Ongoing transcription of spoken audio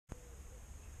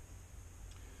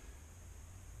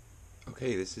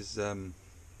Okay, this is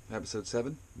episode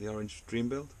 7, the Orange Dream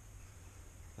build,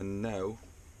 and now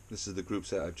this is the group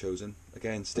set I've chosen.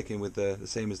 Again, sticking with the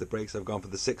same as the brakes, I've gone for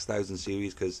the 6000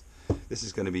 series because this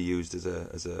is going to be used as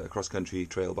a cross-country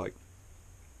trail bike,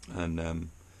 and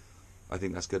I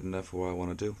think that's good enough for what I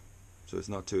want to do. So it's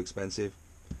not too expensive,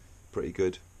 pretty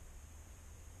good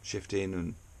shifting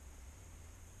and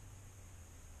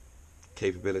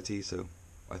capability, so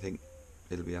I think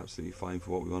it'll be absolutely fine for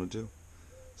what we want to do.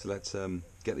 So let's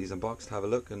get these unboxed, have a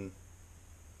look and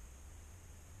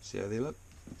see how they look.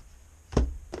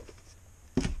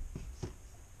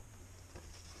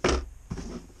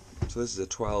 So this is a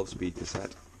 12-speed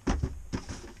cassette.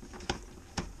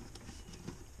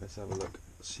 Let's have a look,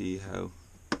 see how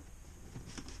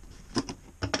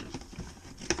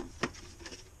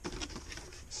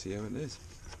it is.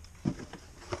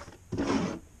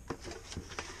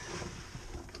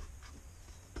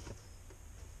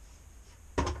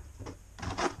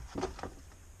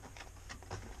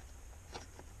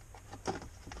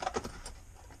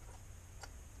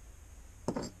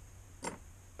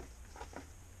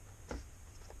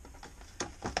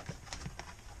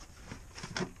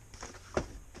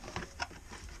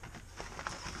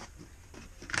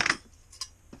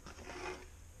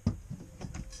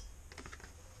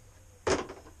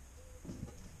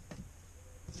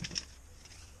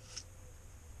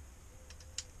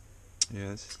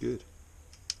 Yeah, this is good.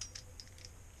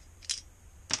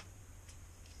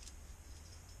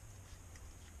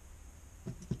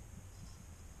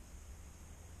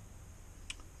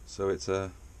 So it's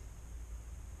a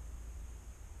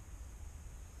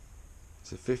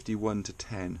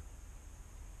 51-10,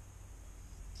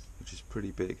 which is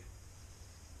pretty big.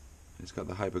 It's got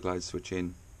the hyperglide switch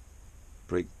in,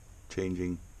 brake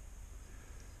changing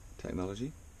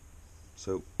technology,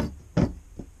 so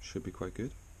should be quite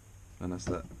good. And that's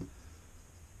the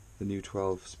new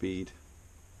 12-speed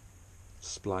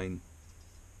spline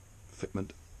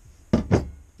fitment.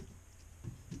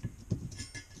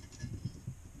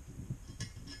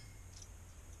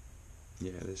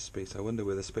 Yeah, there's space. I wonder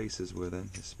where the spacers were then.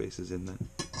 There's spacers in there.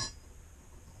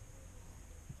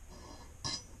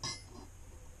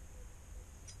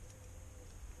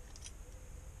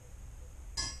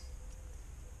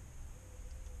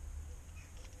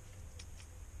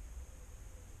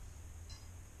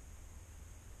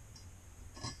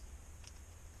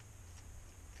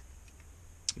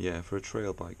 Yeah, for a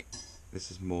trail bike, this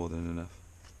is more than enough.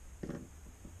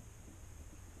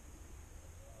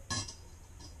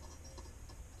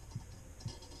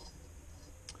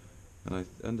 And I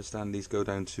understand these go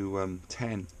down to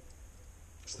 10.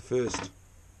 It's the first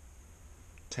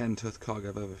 10-tooth cog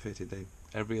I've ever fitted.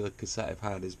 Every other cassette I've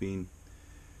had has been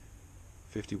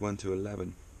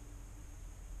 51-11.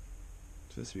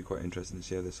 So this will be quite interesting to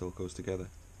see how this all goes together.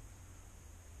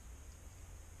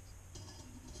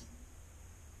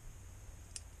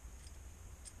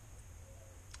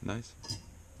 Nice.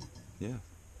 Yeah.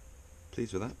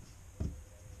 Pleased with that.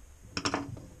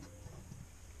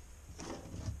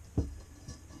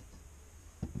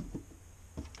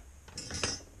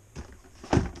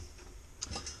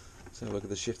 So look at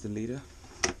the shifting leader.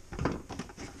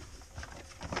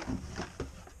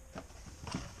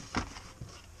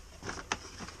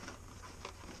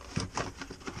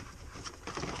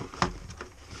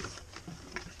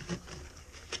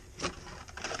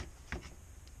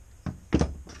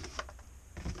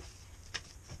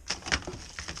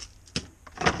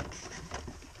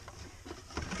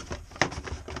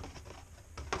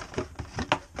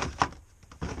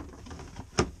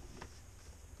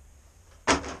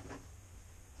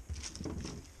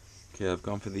 Okay, I've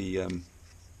gone for the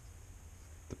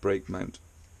brake mount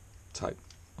type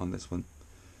on this one,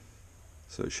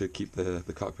 so it should keep the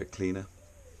cockpit cleaner.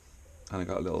 And I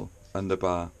got a little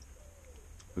underbar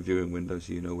viewing window,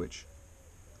 so you know which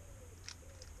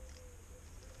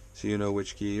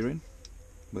gear you're in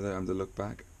without having to look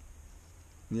back.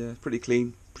 Yeah, it's pretty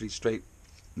clean, pretty straight,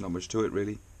 not much to it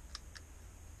really.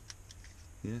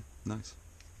 Yeah, nice.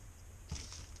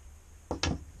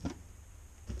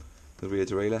 The rear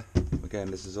derailleur, again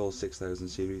this is all 6000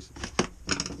 series.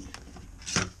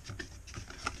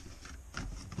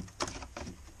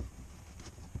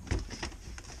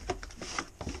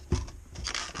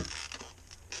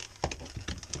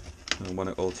 I want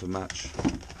it all to match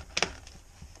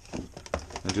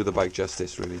and do the bike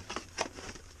justice really,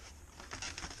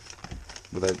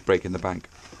 without breaking the bank.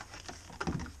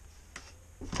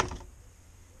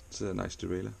 It's a nice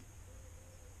derailleur.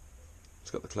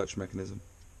 It's got the clutch mechanism,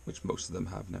 which most of them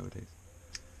have nowadays,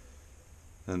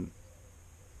 and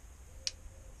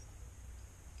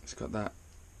it's got that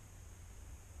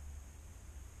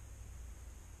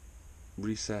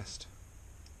recessed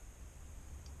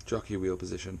jockey wheel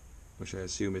position, which I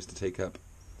assume is to take up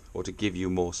or to give you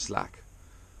more slack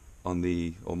on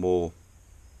the, or more,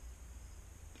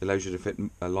 allows you to fit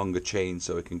a longer chain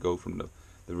so it can go from the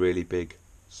really big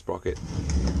sprocket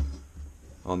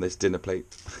on this dinner plate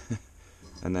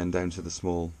and then down to the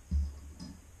small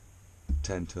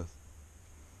 10 tooth.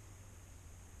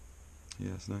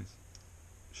 Yeah, it's nice.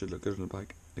 Should look good on the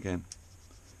bike. Again,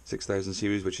 6000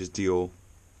 series, which is Dior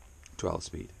 12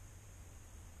 speed.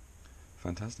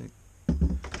 Fantastic.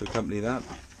 To accompany that,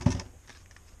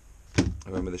 I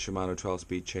went with the Shimano 12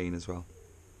 speed chain as well.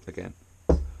 Again,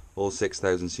 all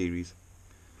 6000 series.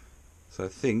 So I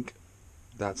think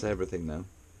that's everything now,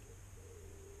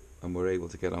 and we're able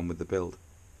to get on with the build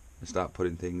and start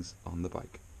putting things on the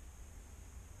bike.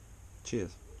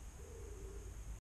 Cheers.